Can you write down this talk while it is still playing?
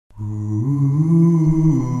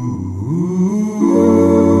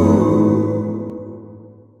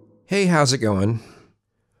Hey, how's it going?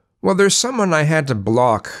 Well, there's someone I had to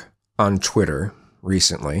block on Twitter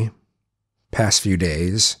recently, past few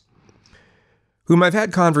days, whom I've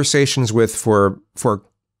had conversations with for a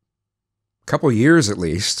couple years at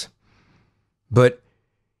least, but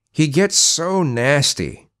he gets so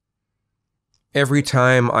nasty every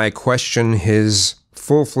time I question his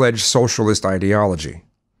full-fledged socialist ideology.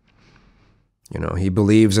 You know, he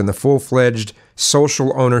believes in the full-fledged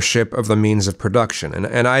social ownership of the means of production,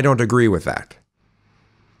 and I don't agree with that.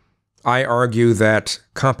 I argue that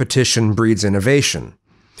competition breeds innovation.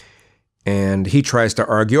 And he tries to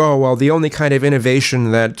argue, oh, well, the only kind of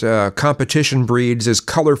innovation that competition breeds is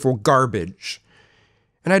colorful garbage.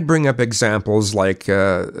 And I'd bring up examples like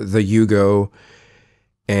the Yugo,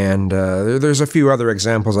 and there's a few other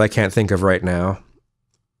examples I can't think of right now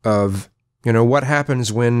of, you know, what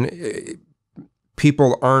happens when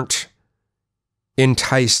people aren't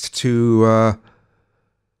enticed to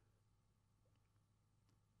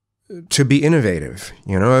be innovative.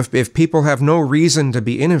 You know, if people have no reason to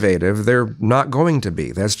be innovative, they're not going to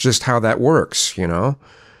be. That's just how that works, you know.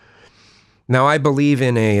 Now, I believe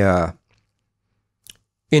in a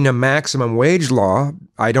maximum wage law.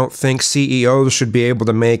 I don't think CEOs should be able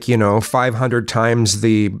to make, 500 times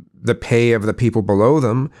the pay of the people below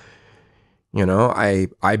them. You know,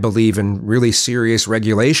 I believe in really serious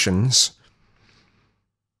regulations,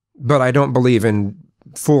 but I don't believe in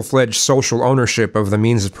full-fledged social ownership of the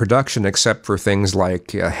means of production, except for things like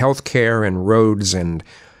healthcare and roads and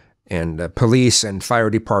police and fire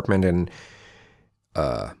department and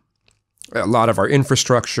a lot of our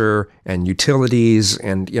infrastructure and utilities.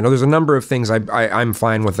 And, there's a number of things I'm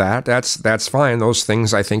fine with that. That's fine. Those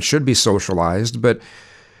things I think should be socialized, but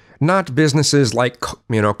not businesses like,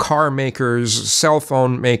 car makers,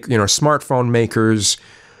 smartphone makers,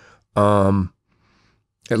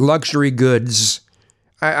 luxury goods.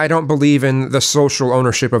 I don't believe in the social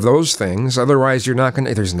ownership of those things. Otherwise, there's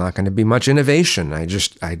not going to be much innovation. I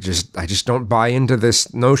just don't buy into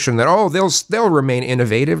this notion that, oh, they'll remain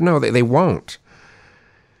innovative. No, they won't.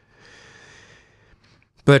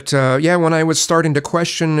 But when I was starting to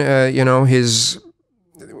question,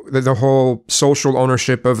 the whole social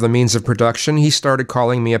ownership of the means of production, he started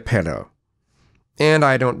calling me a pedo. And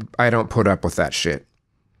I don't put up with that shit.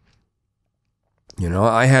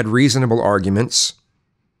 I had reasonable arguments.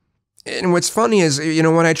 And what's funny is,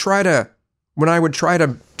 when I would try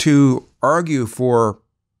to argue for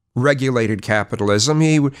regulated capitalism,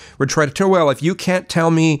 he would try to tell, well, if you can't tell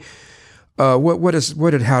me, how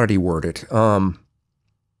did he word it?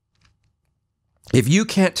 If you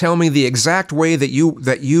can't tell me the exact way that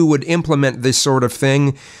you would implement this sort of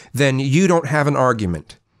thing, then you don't have an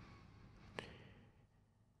argument.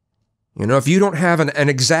 If you don't have an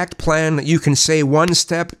exact plan that you can say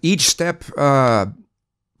each step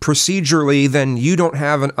procedurally, then you don't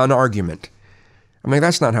have an argument. I mean,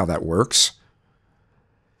 that's not how that works.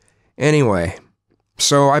 Anyway,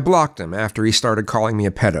 so I blocked him after he started calling me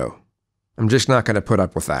a pedo. I'm just not going to put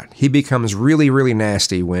up with that. He becomes really, really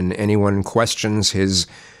nasty when anyone questions his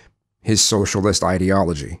socialist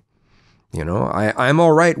ideology. I'm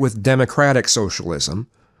all right with democratic socialism,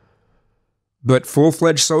 but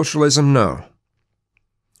full-fledged socialism, no.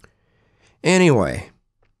 Anyway,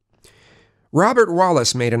 Robert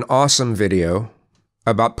Wallace made an awesome video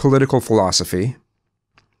about political philosophy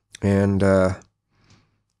and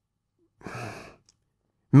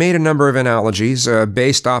made a number of analogies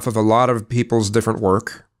based off of a lot of people's different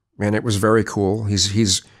work, and it was very cool.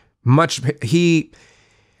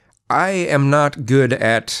 I am not good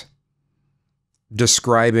at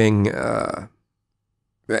describing,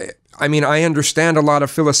 I understand a lot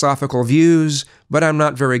of philosophical views, but I'm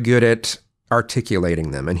not very good at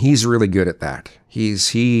articulating them, and he's really good at that. He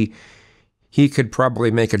could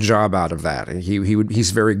probably make a job out of that.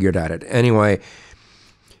 He's very good at it. Anyway,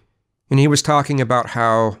 and he was talking about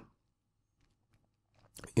how,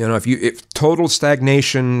 if total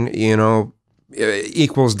stagnation,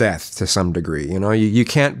 equals death to some degree. You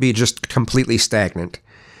can't be just completely stagnant.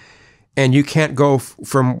 And you can't go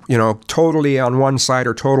from, totally on one side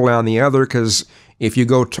or totally on the other, because if you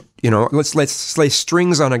go, let's say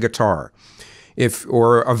strings on a guitar,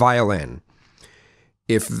 or a violin.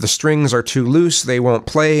 If the strings are too loose, they won't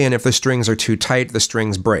play, and if the strings are too tight, the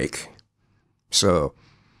strings break. So,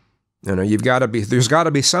 there's got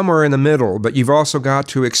to be somewhere in the middle, but you've also got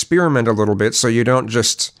to experiment a little bit so you don't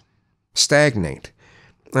just stagnate.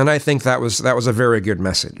 And I think that was a very good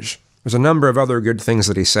message. There's a number of other good things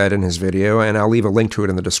that he said in his video, and I'll leave a link to it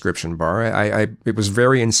in the description bar. It was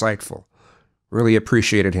very insightful. Really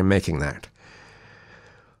appreciated him making that.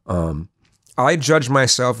 I judge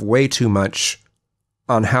myself way too much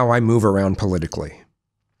on how I move around politically.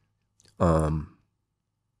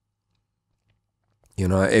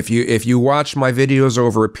 If you watch my videos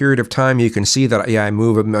over a period of time, you can see that I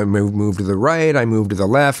move to the right, I move to the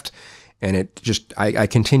left, and I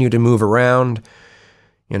continue to move around.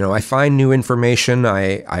 I find new information,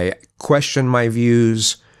 I question my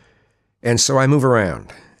views, and so I move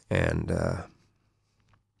around. And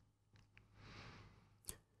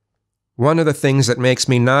one of the things that makes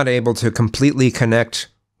me not able to completely connect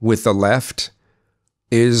with the left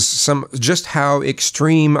is just how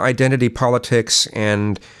extreme identity politics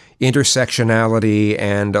and intersectionality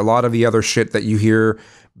and a lot of the other shit that you hear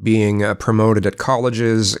being promoted at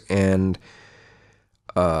colleges and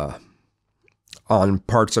on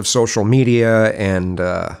parts of social media and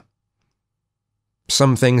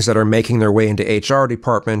some things that are making their way into HR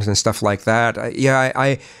departments and stuff like that.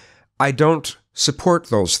 I don't support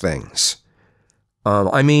those things.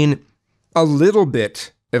 I mean, a little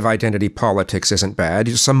bit of identity politics isn't bad.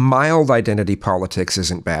 Some mild identity politics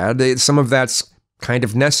isn't bad. Some of that's kind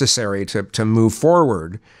of necessary to move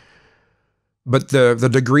forward. But the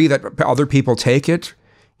degree that other people take it,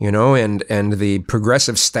 and the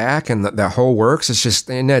progressive stack and the whole works,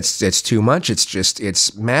 it's too much.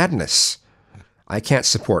 It's madness. I can't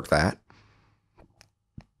support that.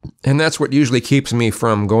 And that's what usually keeps me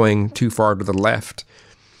from going too far to the left.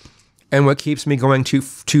 And what keeps me going too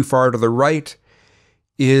far to the right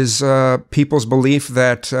is people's belief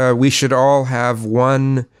that we should all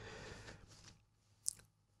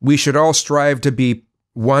strive to be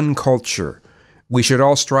one culture. We should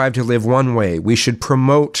all strive to live one way. We should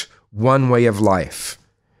promote one way of life.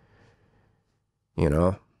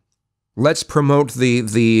 Let's promote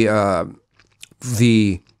the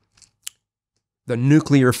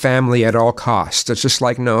nuclear family at all costs. It's just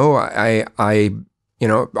like, no,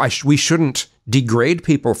 we shouldn't degrade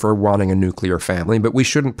people for wanting a nuclear family, but we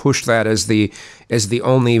shouldn't push that as the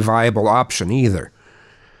only viable option either.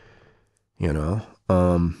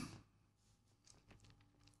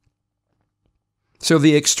 So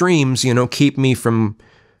the extremes, keep me from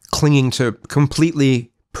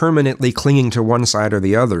permanently clinging to one side or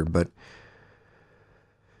the other. But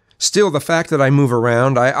still, the fact that I move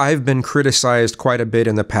around, I've been criticized quite a bit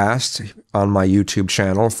in the past on my YouTube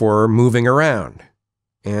channel for moving around.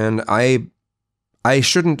 And I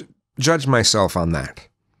shouldn't judge myself on that.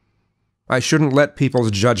 I shouldn't let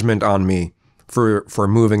people's judgment on me for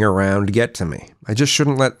moving around get to me. I just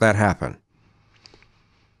shouldn't let that happen.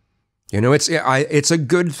 It's a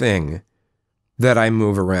good thing that I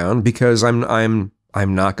move around because I'm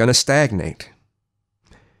not going to stagnate.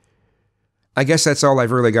 I guess that's all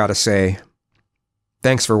I've really got to say.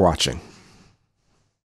 Thanks for watching.